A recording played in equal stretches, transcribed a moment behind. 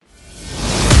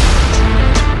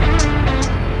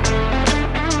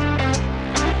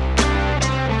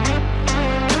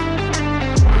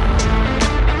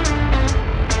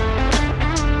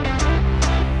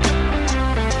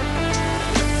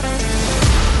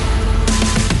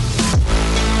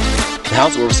The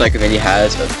House Oversight Committee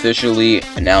has officially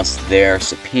announced their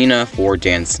subpoena for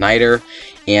Dan Snyder,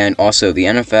 and also the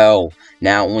NFL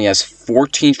now only has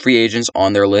 14 free agents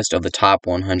on their list of the top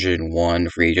 101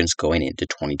 free agents going into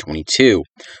 2022.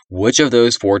 Which of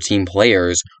those 14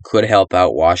 players could help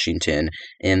out Washington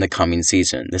in the coming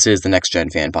season? This is the Next Gen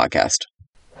Fan Podcast.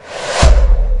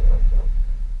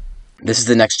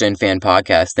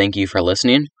 Thank you for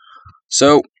listening.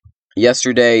 So,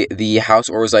 yesterday, the House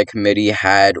Oversight Committee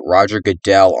had Rodger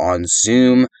Goodell on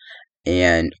Zoom,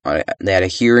 and they had a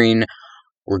hearing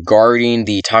regarding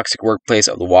the toxic workplace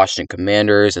of the Washington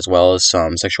Commanders, as well as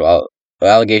some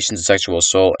allegations of sexual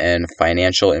assault and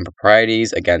financial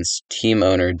improprieties against team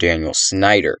owner Dan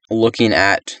Snyder. Looking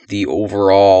at the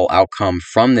overall outcome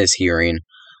from this hearing,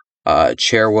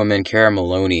 Chairwoman Kara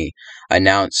Maloney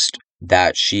announced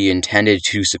that she intended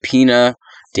to subpoena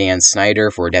Dan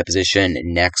Snyder for a deposition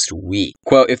next week.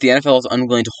 Quote, "If the NFL is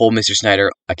unwilling to hold Mr.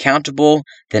 Snyder accountable,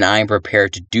 then I am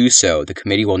prepared to do so. The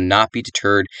committee will not be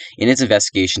deterred in its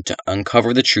investigation to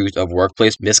uncover the truth of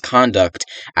workplace misconduct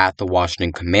at the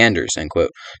Washington Commanders," end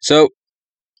quote. So,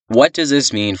 what does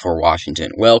this mean for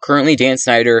Washington? Well, currently Dan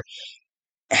Snyder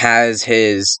has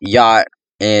his yacht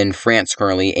in France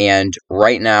currently, and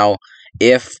right now,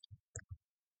 if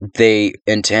the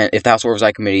House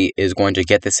Oversight Committee is going to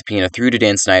get the subpoena through to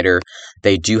Dan Snyder,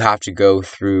 they do have to go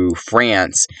through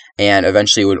France, and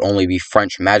eventually it would only be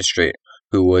French magistrate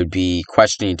who would be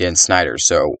questioning Dan Snyder.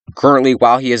 So currently,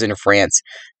 while he is in France,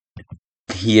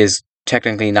 he is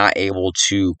technically not able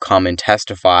to come and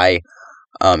testify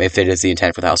if it is the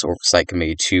intent for the House Oversight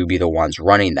Committee to be the ones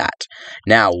running that.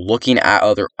 Now, looking at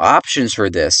other options for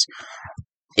this,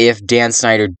 if Dan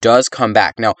Snyder does come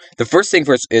back. Now, the first thing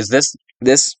first is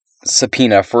this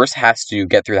subpoena first has to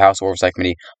get through the House Oversight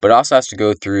Committee, but also has to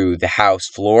go through the House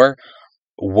floor,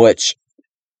 which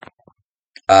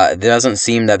doesn't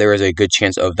seem that there is a good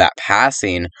chance of that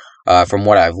passing from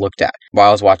what I've looked at. While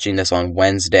I was watching this on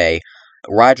Wednesday,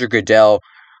 Rodger Goodell,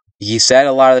 he said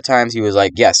a lot of the times, he was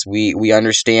like, yes, we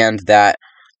understand that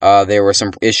there were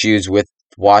some issues with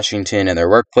Washington and their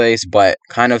workplace, but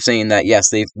kind of saying that, yes,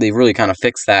 they really kind of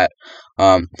fixed that.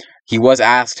 He was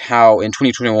asked how in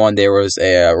 2021 there was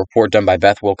a report done by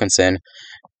Beth Wilkinson,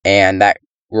 and that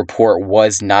report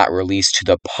was not released to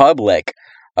the public.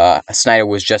 Snyder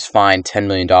was just fined $10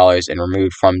 million and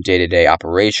removed from day-to-day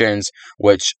operations,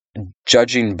 which,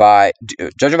 judging by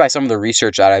some of the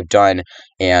research that I've done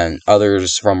and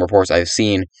others from reports I've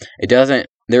seen,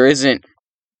 there isn't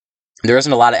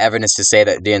a lot of evidence to say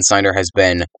that Dan Snyder has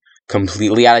been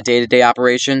completely out of day-to-day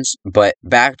operations. But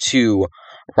back to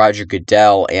Rodger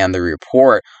Goodell and the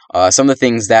report, some of the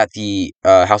things that the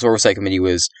House Oversight Committee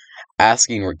was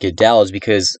asking Goodell is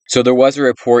because, so there was a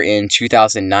report in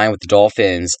 2009 with the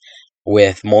Dolphins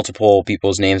with multiple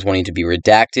people's names wanting to be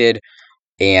redacted,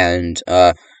 and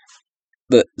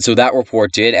so that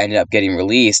report did end up getting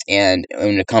released. And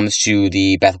when it comes to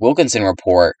the Beth Wilkinson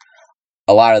report,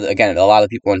 a lot of the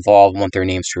people involved want their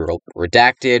names to be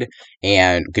redacted,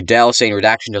 and Goodell saying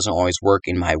redaction doesn't always work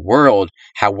in my world.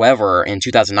 However, in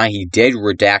 2009, he did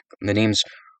redact the names.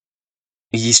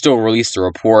 He still released the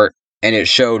report, and it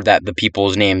showed that the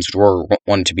people's names were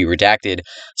wanted to be redacted.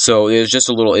 So there's just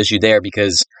a little issue there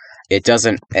because it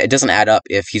doesn't add up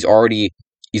if he's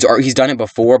done it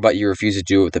before, but you refuse to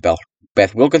do it with the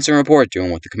Beth Wilkinson report,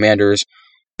 doing it with the Commanders.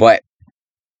 But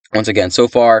once again, so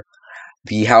far,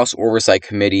 the House Oversight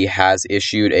Committee has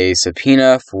issued a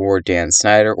subpoena for Dan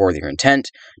Snyder, or their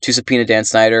intent to subpoena Dan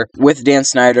Snyder. With Dan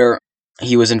Snyder,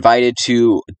 he was invited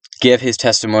to give his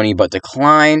testimony but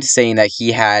declined, saying that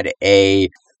he had a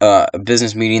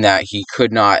business meeting that he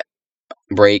could not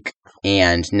break.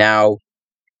 And now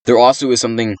there also is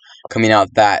something coming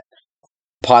out that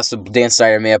Dan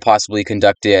Snyder may have possibly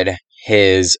conducted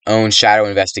his own shadow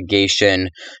investigation,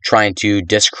 trying to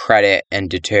discredit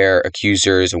and deter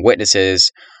accusers and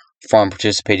witnesses from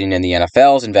participating in the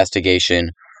NFL's investigation.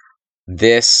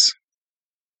 There's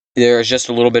just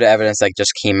a little bit of evidence that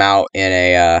just came out in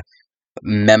a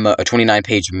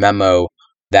 29-page memo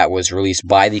that was released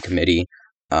by the committee,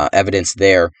 evidence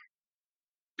there.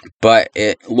 But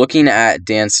looking at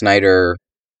Dan Snyder,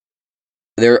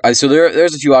 there's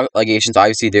a few allegations.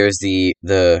 Obviously, there's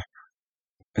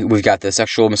we've got the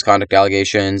sexual misconduct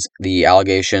allegations, the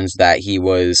allegations that he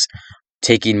was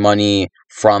taking money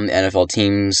from the NFL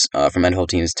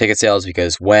teams' ticket sales,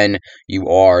 because when you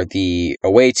are the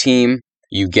away team,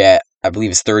 you get, I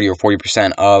believe it's 30 or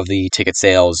 40% of the ticket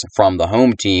sales from the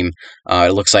home team.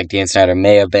 It looks like Dan Snyder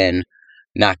may have been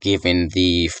not given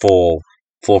the full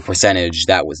percentage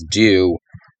that was due.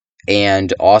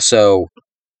 And also,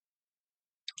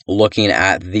 looking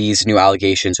at these new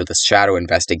allegations with the shadow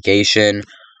investigation.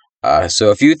 So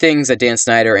a few things that Dan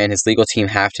Snyder and his legal team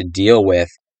have to deal with.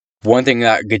 One thing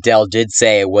that Goodell did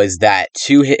say was that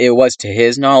it was to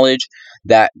his knowledge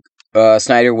that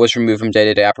Snyder was removed from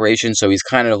day-to-day operations, so he's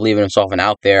kind of leaving himself an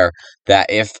out there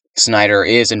that if Snyder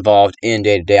is involved in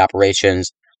day-to-day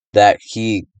operations, that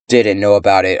he didn't know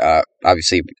about it.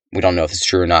 Obviously, we don't know if it's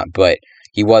true or not, but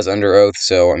he was under oath,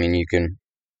 so, I mean, you can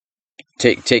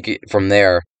take it from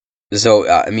there. So,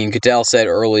 Goodell said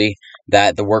early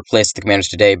that the workplace of the Commanders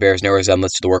today bears no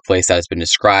resemblance to the workplace that has been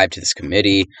described to this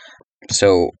committee.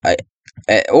 So,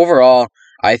 overall,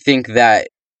 I think that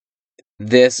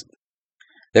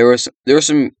there were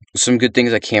some good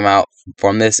things that came out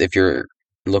from this. If you're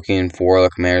looking for the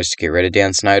Commanders to get rid of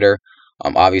Dan Snyder,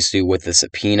 obviously with the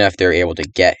subpoena, if they're able to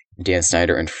get Dan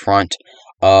Snyder in front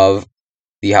of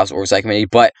the House Oversight Committee,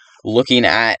 but looking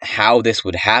at how this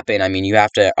would happen, I mean, you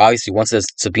have to, obviously, once this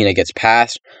subpoena gets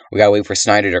passed, we gotta wait for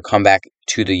Snyder to come back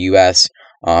to the U.S.,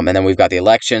 and then we've got the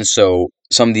election, so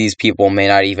some of these people may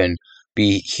not even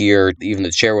be here. Even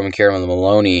the chairwoman, Carolyn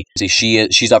Maloney,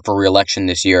 she's up for re-election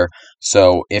this year,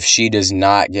 so if she does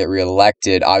not get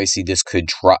re-elected, obviously this could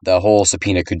drop, the whole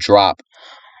subpoena could drop.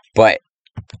 But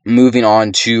moving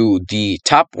on to the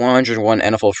top 101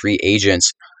 NFL free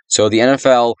agents, so the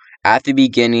NFL at the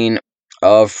beginning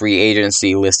of free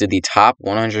agency listed the top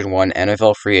 101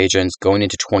 NFL free agents going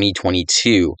into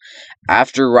 2022.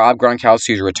 After Rob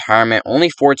Gronkowski's retirement, only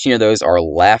 14 of those are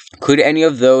left. Could any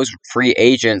of those free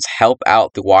agents help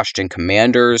out the Washington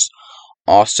Commanders?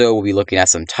 Also, we'll be looking at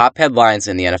some top headlines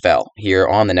in the NFL here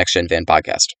on the Next Gen Fan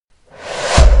Podcast.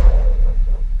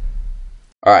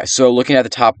 Alright, so looking at the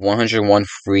top 101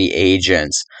 free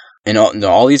agents, and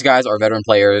all these guys are veteran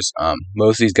players.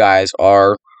 Most of these guys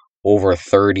are over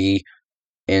 30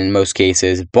 in most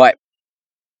cases, but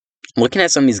looking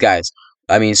at some of these guys,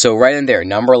 I mean, so right in there,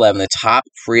 number 11, the top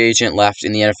free agent left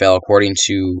in the NFL, according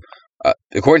to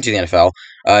the NFL,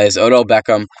 is Odell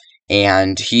Beckham,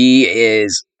 and he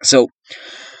is, so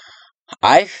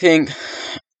I think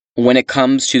when it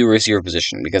comes to the receiver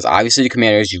position, because obviously the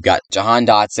Commanders, you've got Jahan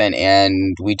Dotson,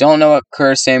 and we don't know what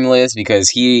Curtis Samuel is because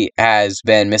he has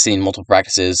been missing multiple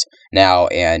practices now,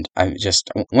 and I'm just,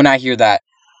 when I hear that,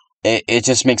 it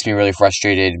just makes me really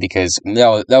frustrated because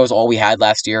that was all we had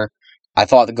last year. I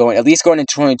thought that going into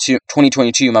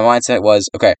 2022, my mindset was,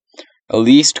 okay, at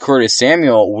least Curtis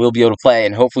Samuel will be able to play,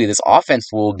 and hopefully this offense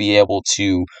will be able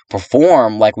to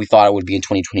perform like we thought it would be in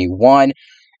 2021.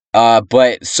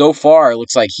 But so far, it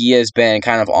looks like he has been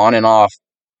kind of on and off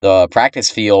the practice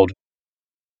field,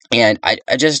 and I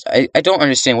don't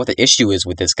understand what the issue is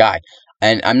with this guy.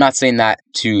 And I'm not saying that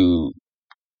to,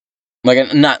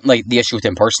 like, not like the issue with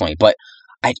him personally, but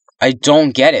I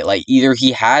don't get it. Like, either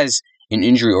he has an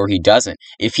injury or he doesn't.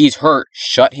 If he's hurt,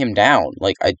 shut him down.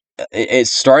 Like,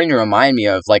 it's starting to remind me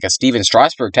of like a Steven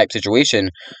Strasburg type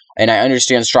situation, and I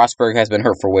understand Strasburg has been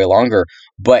hurt for way longer,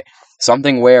 but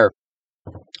something where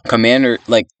Commander,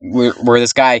 like, where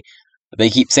this guy,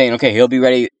 they keep saying, okay, he'll be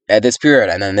ready at this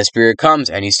period, and then this period comes,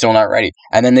 and he's still not ready,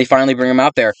 and then they finally bring him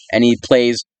out there, and he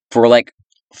plays for like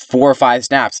 4 or 5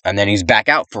 snaps, and then he's back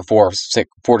out for 4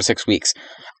 to 6 weeks.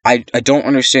 I don't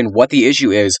understand what the issue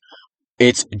is.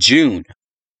 It's June.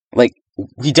 Like,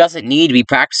 he doesn't need to be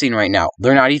practicing right now.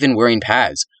 They're not even wearing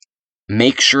pads.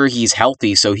 Make sure he's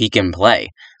healthy so he can play.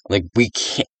 Like, we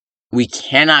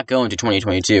cannot go into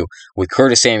 2022 with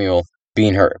Curtis Samuel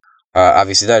being hurt.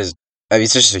 Obviously,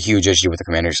 it's just a huge issue with the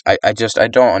Commanders. I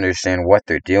don't understand what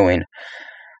they're doing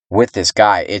with this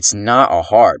guy. It's not a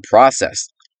hard process.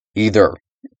 Either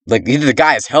the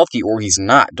guy is healthy or he's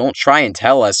not. Don't try and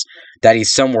tell us that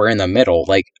he's somewhere in the middle.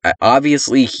 Like,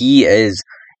 obviously he's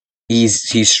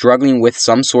struggling with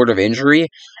some sort of injury,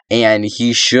 and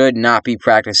he should not be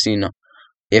practicing.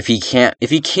 If he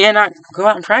cannot go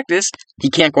out and practice, he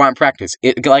can't go out and practice.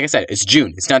 Like I said, it's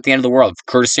June. It's not the end of the world. If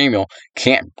Curtis Samuel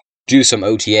can't do some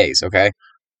OTAs, okay?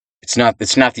 It's not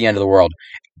the end of the world.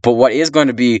 But what is going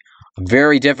to be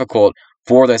very difficult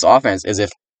for this offense is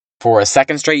if for a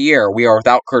second straight year we are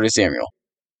without Curtis Samuel.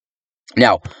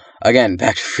 Now, again,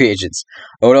 back to free agents.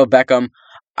 Odell Beckham.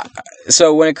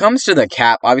 So when it comes to the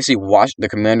cap, obviously the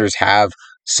Commanders have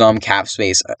some cap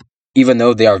space, even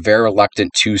though they are very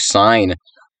reluctant to sign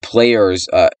players.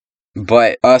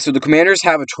 But so the Commanders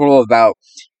have a total of about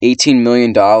 $17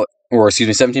 million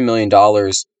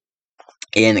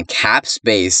in cap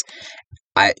space.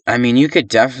 I mean, you could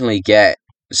definitely get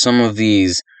some of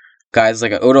these guys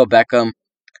like Odell Beckham,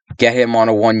 get him on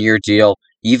a 1-year deal,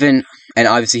 and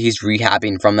obviously he's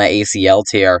rehabbing from that ACL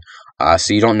tear,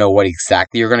 so you don't know what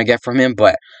exactly you're going to get from him,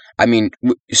 but I mean,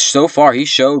 so far he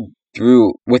showed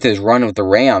through with his run with the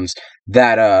Rams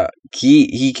that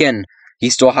he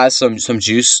still has some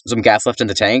juice, some gas left in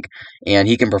the tank, and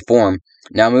he can perform.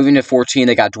 Now moving to 14,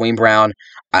 they got Dwayne Brown.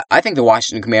 I think the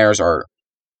Washington Commanders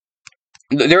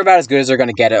they're about as good as they're going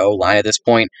to get at O-line at this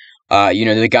point.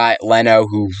 They got Leno,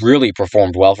 who really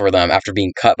performed well for them after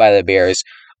being cut by the Bears.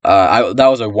 That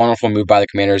was a wonderful move by the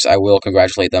Commanders. I will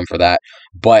congratulate them for that.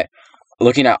 But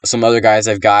looking at some other guys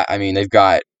they've got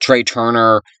Trey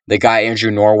Turner, they got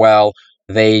Andrew Norwell,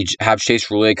 they have Chase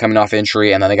Roullier coming off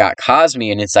injury, and then they got Cosme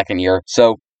in his second year.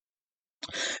 So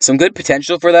some good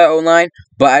potential for that O-line,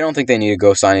 but I don't think they need to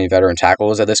go sign any veteran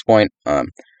tackles at this point.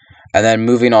 And then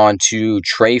moving on to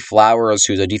Trey Flowers,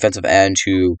 who's a defensive end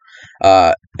who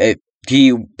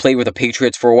he played with the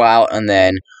Patriots for a while, and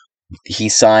then he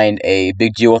signed a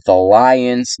big deal with the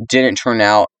Lions. Didn't turn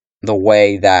out the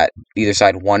way that either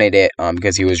side wanted it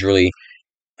because he was really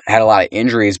had a lot of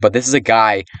injuries. But this is a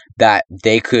guy that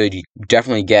they could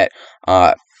definitely get.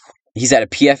 He's at a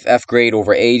PFF grade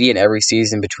over 80 in every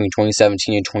season between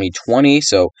 2017 and 2020,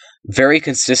 so very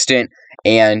consistent.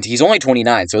 And he's only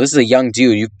 29, so this is a young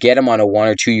dude. You get him on a 1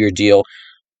 or 2 year deal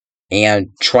and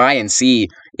try and see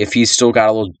if he's still got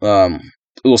a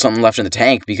little something left in the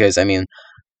tank, because,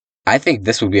 I think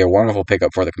this would be a wonderful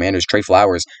pickup for the Commanders. Trey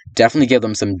Flowers definitely give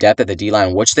them some depth at the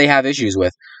D-line, which they have issues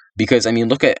with, because, if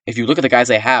you look at the guys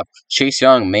they have, Chase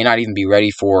Young may not even be ready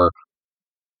for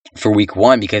week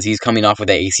 1 because he's coming off with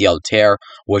an ACL tear,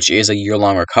 which is a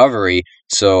year-long recovery.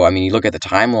 So, you look at the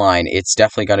timeline, it's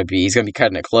definitely he's going to be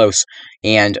cutting it close.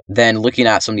 And then looking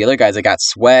at some of the other guys, they got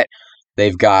Sweat,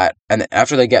 and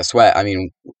after they get Sweat,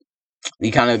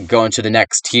 you kind of go into the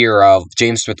next tier of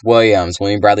James Smith-Williams,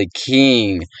 William Bradley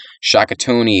King, Shaka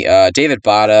Toney, David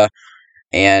Bada,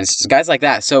 and guys like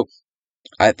that. So,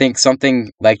 I think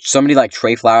somebody like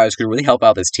Trey Flowers could really help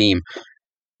out this team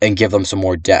and give them some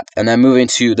more depth. And then moving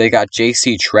to, they got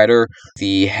J.C. Treader,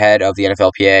 the head of the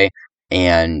NFLPA,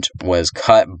 and was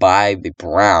cut by the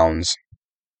Browns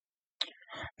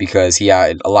because he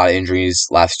had a lot of injuries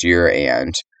last year,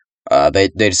 and they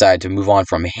decided to move on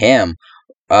from him.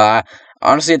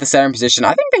 Honestly, at the center position,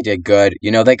 I think they did good.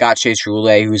 They got Chase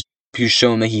Roullier, who's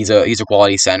shown that he's a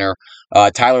quality center.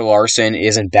 Tyler Larson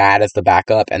isn't bad as the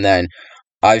backup, and then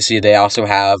obviously they also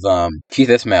have Keith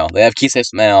Ismail. They have Keith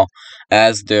Ismail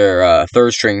as their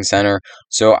third string center,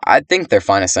 so I think they're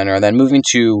fine at center. And then moving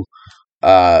to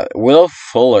Will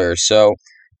Fuller. So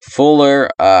Fuller,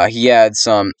 he had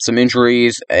some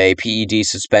injuries, a PED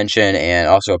suspension, and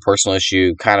also a personal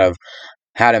issue. Kind of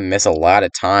had him miss a lot of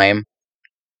time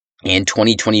in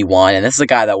 2021, and this is a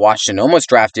guy that Washington almost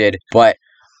drafted, but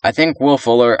I think Will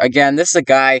Fuller, again, this is a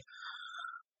guy,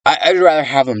 I'd rather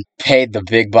have him paid the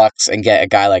big bucks and get a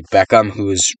guy like Beckham,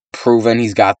 who's proven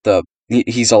he's got a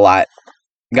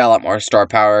lot more star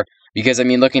power, because,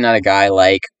 looking at a guy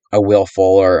like a Will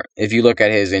Fuller, if you look at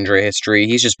his injury history,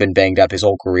 he's just been banged up his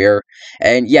whole career,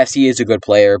 and yes, he is a good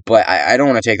player, but I don't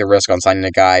want to take the risk on signing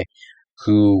a guy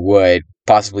who would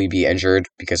possibly be injured,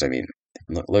 because,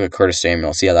 look at Curtis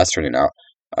Samuel. See how that's turning out.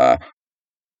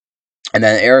 And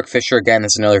then Eric Fisher, again,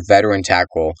 that's another veteran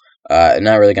tackle.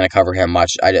 Not really going to cover him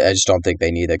much. I just don't think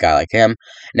they need a guy like him.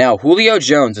 Now, Julio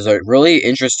Jones is a really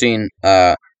interesting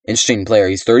player.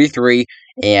 He's 33,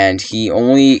 and he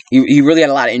really had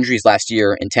a lot of injuries last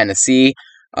year in Tennessee.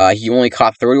 He only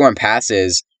caught 31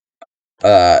 passes.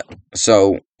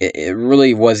 So it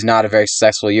really was not a very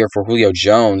successful year for Julio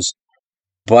Jones.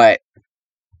 But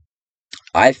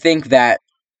I think that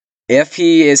if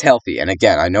he is healthy, and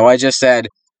again, I know I just said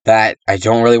that I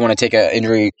don't really want to take an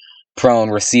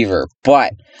injury-prone receiver,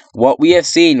 but what we have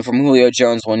seen from Julio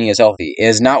Jones when he is healthy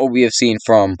is not what we have seen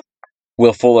from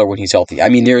Will Fuller when he's healthy.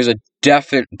 There's a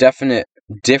definite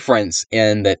difference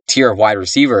in the tier of wide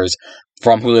receivers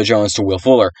from Julio Jones to Will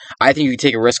Fuller. I think you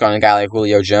take a risk on a guy like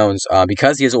Julio Jones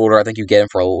because he is older. I think you get him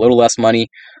for a little less money,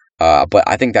 but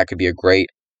I think that could be a great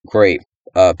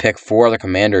pick for the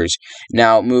Commanders.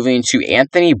 Now, moving to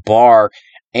Anthony Barr,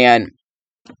 and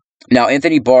now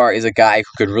Anthony Barr is a guy who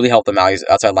could really help them out. He's an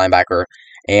outside linebacker,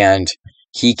 and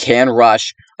he can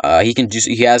rush.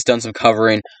 He has done some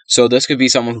covering, so this could be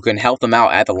someone who can help them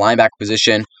out at the linebacker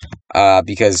position.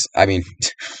 Because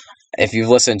if you've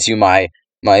listened to my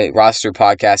roster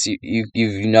podcast, you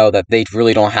know that they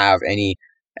really don't have any.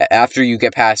 After you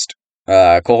get past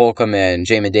Cole Holcomb and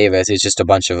Jamin Davis, it's just a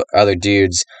bunch of other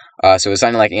dudes. So it's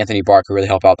something like Anthony Barr could really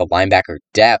help out the linebacker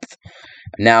depth.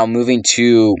 Now, moving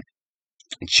to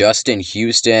Justin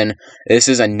Houston. This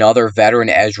is another veteran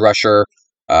edge rusher.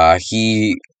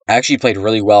 He actually played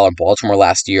really well in Baltimore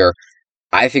last year.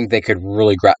 I think they could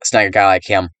really snag a guy like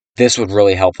him. This would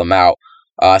really help them out.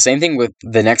 Same thing with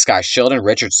the next guy, Sheldon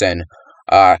Richardson.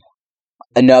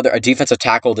 a defensive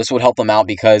tackle. This would help them out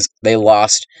because they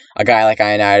lost a guy like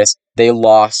Ioannidis. They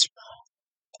lost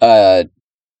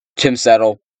Tim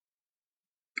Settle.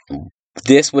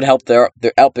 This would help their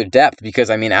depth because,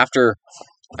 I mean, after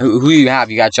who you have?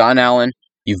 You got John Allen,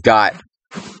 you've got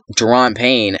Deron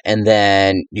Payne, and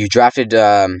then you just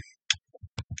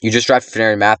drafted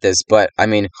Fenary Mathis. But I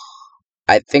mean,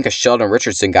 I think a Sheldon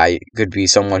Richardson guy could be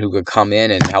someone who could come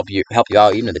in and help you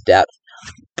out even in the depth.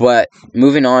 But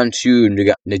moving on to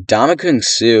Ndamukong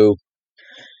Suh.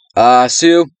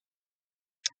 Suh,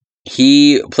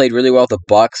 he played really well with the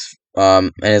Bucks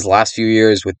in his last few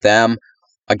years with them.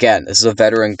 Again, this is a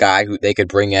veteran guy who they could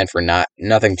bring in for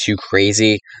nothing too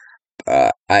crazy.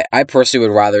 I personally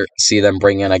would rather see them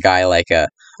bring in a guy like a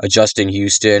Justin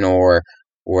Houston or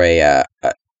a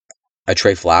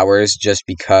Trey Flowers just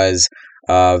because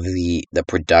of the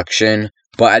production.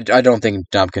 But I don't think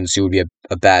Ndamukong Suh would be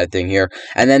a bad thing here.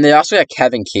 And then they also got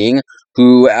Kevin King,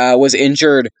 who was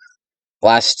injured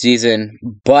last season,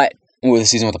 but with the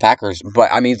season with the Packers. But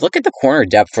I mean, look at the corner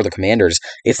depth for the Commanders.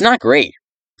 It's not great.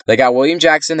 They got William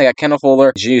Jackson, they got Kendall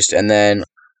Fuller, Juiced, and then,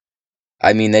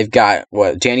 I mean, they've got,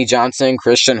 Danny Johnson,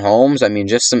 Christian Holmes. I mean,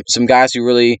 just some guys who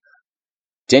really...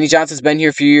 Danny Johnson's been here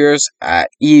a few years.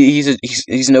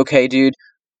 He's an okay dude.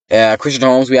 Christian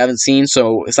Holmes we haven't seen,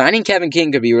 so signing Kevin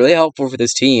King could be really helpful for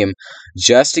this team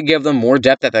just to give them more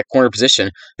depth at that corner position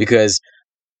because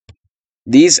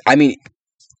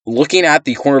looking at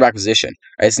the cornerback position,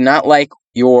 it's not like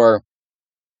your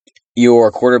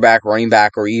quarterback, running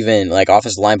back, or even like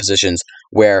offensive line positions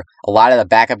where a lot of the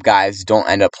backup guys don't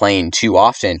end up playing too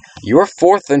often. Your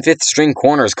fourth and fifth string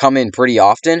corners come in pretty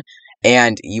often,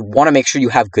 and you want to make sure you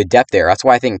have good depth there. That's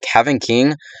why I think Kevin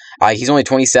King, he's only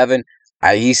 27.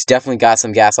 He's definitely got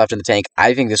some gas left in the tank.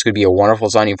 I think this could be a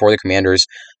wonderful signing for the Commanders.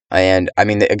 And I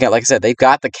mean, again, like I said, they've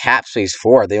got the cap space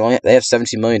for it. They have $17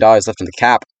 million left in the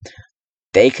cap.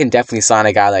 They can definitely sign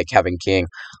a guy like Kevin King.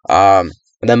 And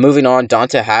then moving on,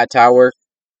 Donta Hightower.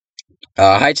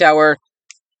 Hightower,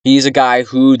 he's a guy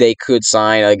who they could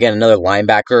sign. Again, another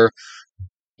linebacker.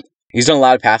 He's done a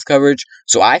lot of pass coverage.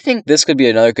 So I think this could be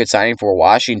another good signing for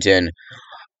Washington.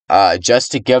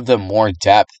 Just to give them more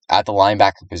depth at the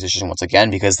linebacker position once again,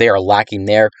 because they are lacking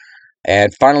there.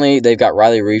 And finally, they've got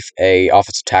Riley Reef, a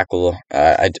offensive tackle.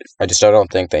 I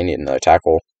don't think they need another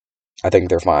tackle. I think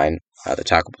they're fine at the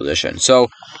tackle position. So,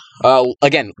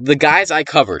 again, the guys I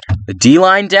covered, the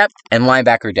D-line depth and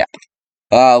linebacker depth.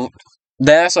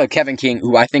 They also have Kevin King,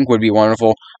 who I think would be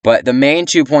wonderful. But the main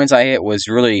 2 points I hit was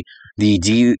really the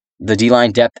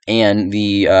D-line depth and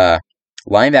the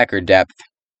linebacker depth.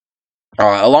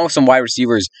 Along with some wide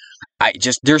receivers,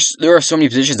 there are so many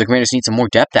positions the Commanders need some more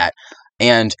depth at.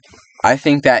 And I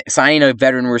think that signing a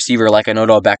veteran receiver like an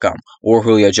Odell Beckham or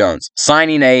Julio Jones,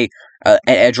 signing an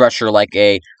edge rusher like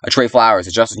a Trey Flowers,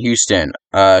 a Justin Houston,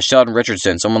 Sheldon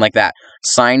Richardson, someone like that,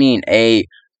 signing a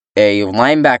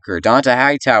linebacker, Donta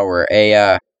Hightower,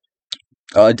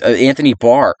 Anthony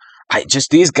Barr.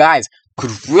 These guys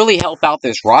could really help out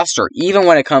this roster, even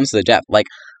when it comes to the depth. Like,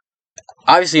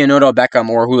 obviously, an Odell Beckham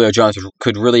or Julio Jones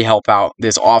could really help out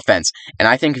this offense. And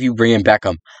I think if you bring in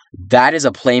Beckham, that is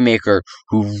a playmaker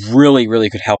who really, really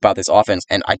could help out this offense.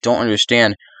 And I don't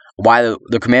understand why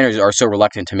the Commanders are so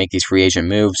reluctant to make these free agent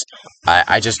moves.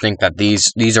 I just think that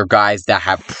these are guys that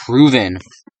have proven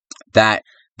that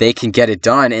they can get it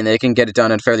done, and they can get it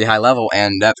done at a fairly high level,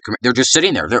 and that they're just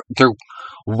sitting there. They're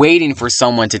waiting for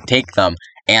someone to take them,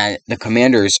 and the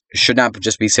Commanders should not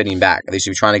just be sitting back. They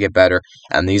should be trying to get better,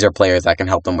 and these are players that can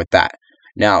help them with that.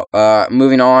 Now,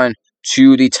 moving on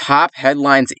to the top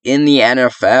headlines in the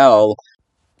NFL.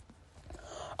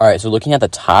 All right, so looking at the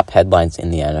top headlines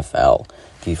in the NFL,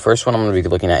 the first one I'm going to be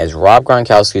looking at is Rob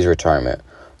Gronkowski's retirement.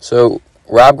 So,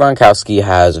 Rob Gronkowski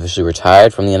has officially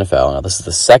retired from the NFL. Now, this is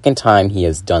the second time he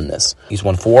has done this. He's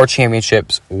won 4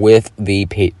 championships with the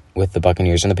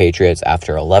Buccaneers and the Patriots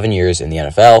after 11 years in the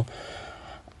NFL.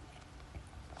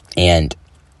 And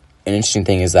an interesting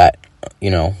thing is that,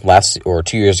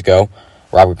 2 years ago,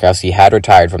 Rob Gronkowski had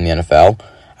retired from the NFL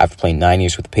after playing 9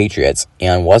 years with the Patriots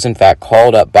and was, in fact,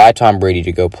 called up by Tom Brady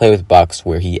to go play with Bucs,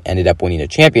 where he ended up winning a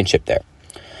championship there.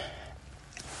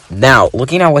 Now,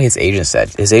 looking at what his agent said,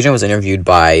 his agent was interviewed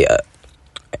by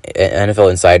NFL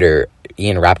insider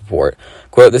Ian Rappaport.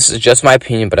 Quote, "This is just my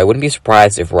opinion, but I wouldn't be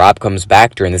surprised if Rob comes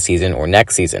back during the season or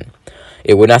next season.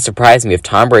 It would not surprise me if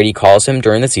Tom Brady calls him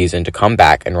during the season to come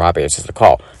back and Rob answers the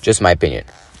call. Just my opinion."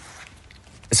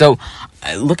 So,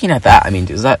 looking at that,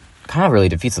 does that kind of really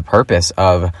defeats the purpose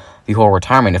of the whole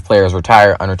retirement if players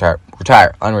retire, unretire?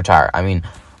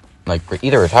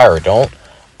 Either retire or don't.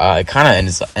 It kind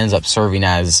of ends up serving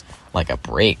as like a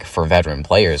break for veteran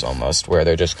players almost, where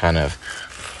they're just kind of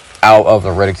out of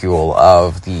the ridicule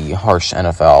of the harsh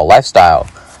NFL lifestyle,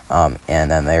 and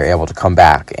then they're able to come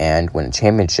back and win a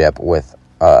championship with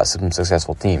some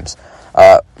successful teams.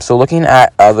 So looking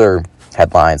at other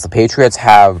headlines, the Patriots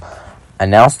have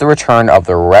announced the return of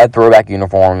the red throwback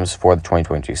uniforms for the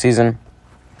 2022 season.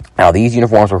 Now, these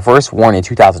uniforms were first worn in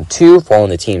 2002, following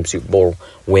the team's Super Bowl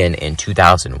win in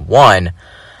 2001,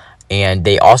 and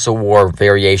they also wore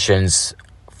variations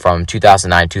from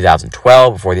 2009 to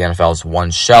 2012 before the NFL's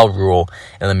one shell rule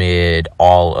eliminated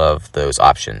all of those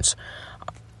options.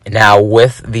 Now,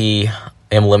 with the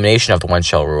elimination of the one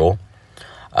shell rule,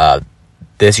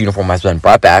 this uniform has been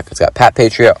brought back. It's got Pat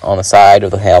Patriot on the side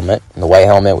of the helmet, the white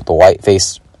helmet with the white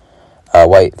face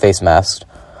mask.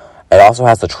 It also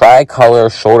has the tricolor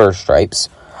shoulder stripes,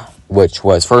 which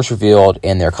was first revealed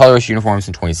in their colorless uniforms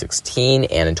in 2016,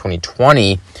 and in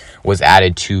 2020 was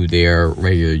added to their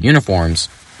regular uniforms.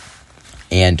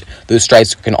 And those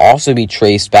stripes can also be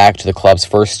traced back to the club's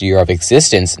first year of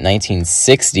existence,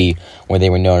 1960, when they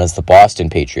were known as the Boston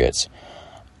Patriots.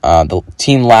 The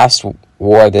team last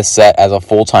wore this set as a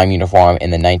full-time uniform in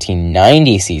the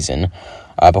 1990 season,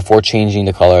 before changing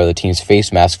the color of the team's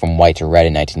face mask from white to red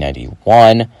in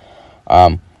 1991.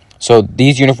 So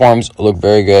these uniforms look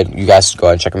very good. You guys go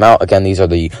ahead and check them out. Again, these are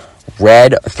the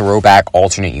red throwback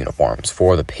alternate uniforms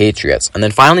for the Patriots. And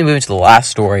then finally, moving to the last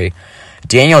story,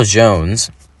 Daniel Jones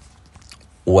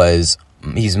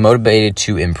he's motivated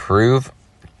to improve.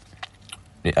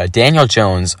 Daniel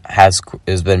Jones has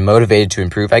been motivated to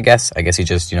improve, I guess. I guess he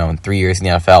just, in 3 years in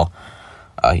the NFL,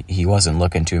 he wasn't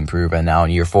looking to improve. And now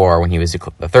in year 4, when he was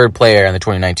the third player in the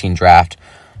 2019 draft,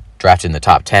 drafted in the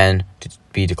top 10 to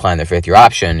be declined their 5th-year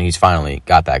option, he's finally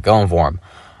got that going for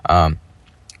him.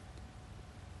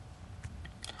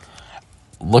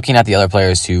 Looking at the other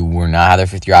players who were not had their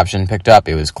 5th-year option picked up,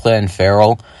 it was Clinton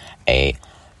Farrell, a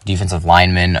defensive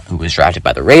lineman who was drafted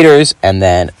by the Raiders, and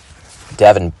then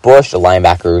Devin Bush, a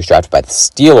linebacker who was drafted by the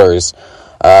Steelers.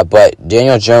 But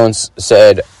Daniel Jones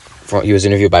said, he was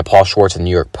interviewed by Paul Schwartz in the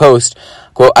New York Post,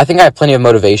 quote, "I think I have plenty of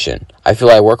motivation. I feel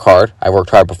I work hard. I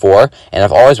worked hard before, and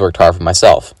I've always worked hard for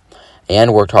myself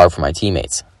and worked hard for my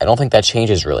teammates. I don't think that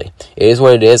changes really. It is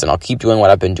what it is, and I'll keep doing what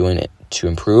I've been doing to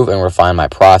improve and refine my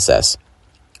process."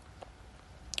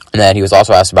 And then he was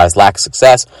also asked about his lack of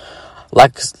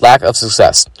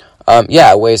success.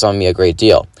 Yeah, it weighs on me a great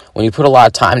deal. When you put a lot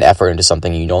of time and effort into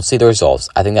something and you don't see the results,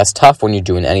 I think that's tough when you're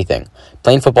doing anything.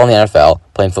 Playing football in the NFL,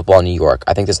 playing football in New York,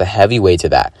 I think there's a heavy weight to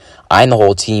that. I and the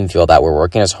whole team feel that we're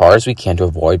working as hard as we can to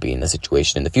avoid being in this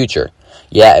situation in the future.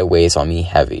 Yeah, it weighs on me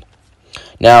heavy.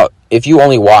 Now, if you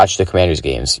only watch the Commanders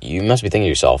games, you must be thinking to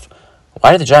yourself,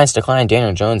 why did the Giants decline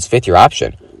Daniel Jones' 5th-year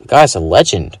option? The guy's a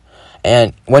legend.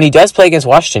 And when he does play against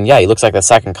Washington, yeah, he looks like the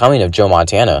second coming of Joe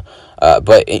Montana.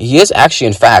 But he is actually,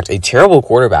 in fact, a terrible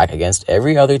quarterback against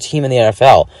every other team in the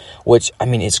NFL, which,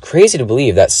 it's crazy to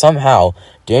believe that somehow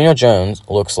Daniel Jones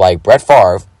looks like Brett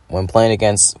Favre when playing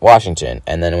against Washington,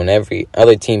 and then when every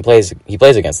other team plays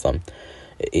against them,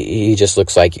 he just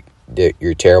looks like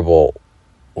your terrible,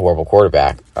 horrible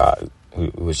quarterback who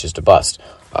was just a bust.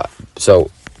 So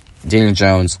Daniel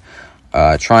Jones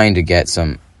trying to get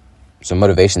some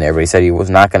motivation there, but he said he was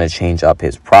not going to change up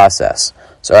his process.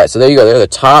 So, all right, so there you go. They're the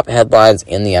top headlines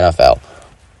in the NFL.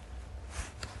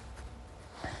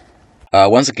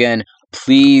 Once again,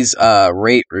 please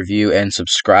rate, review, and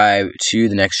subscribe to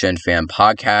the Next Gen Fan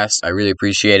podcast. I really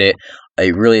appreciate it.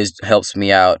 It really helps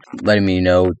me out, letting me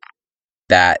know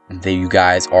that you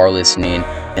guys are listening,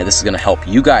 and this is going to help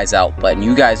you guys out, letting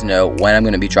you guys know when I'm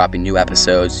going to be dropping new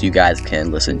episodes so you guys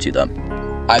can listen to them.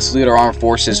 I salute our armed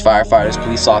forces, firefighters,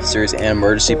 police officers, and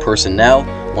emergency personnel.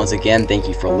 Once again, thank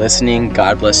you for listening.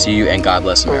 God bless you, and God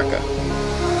bless America.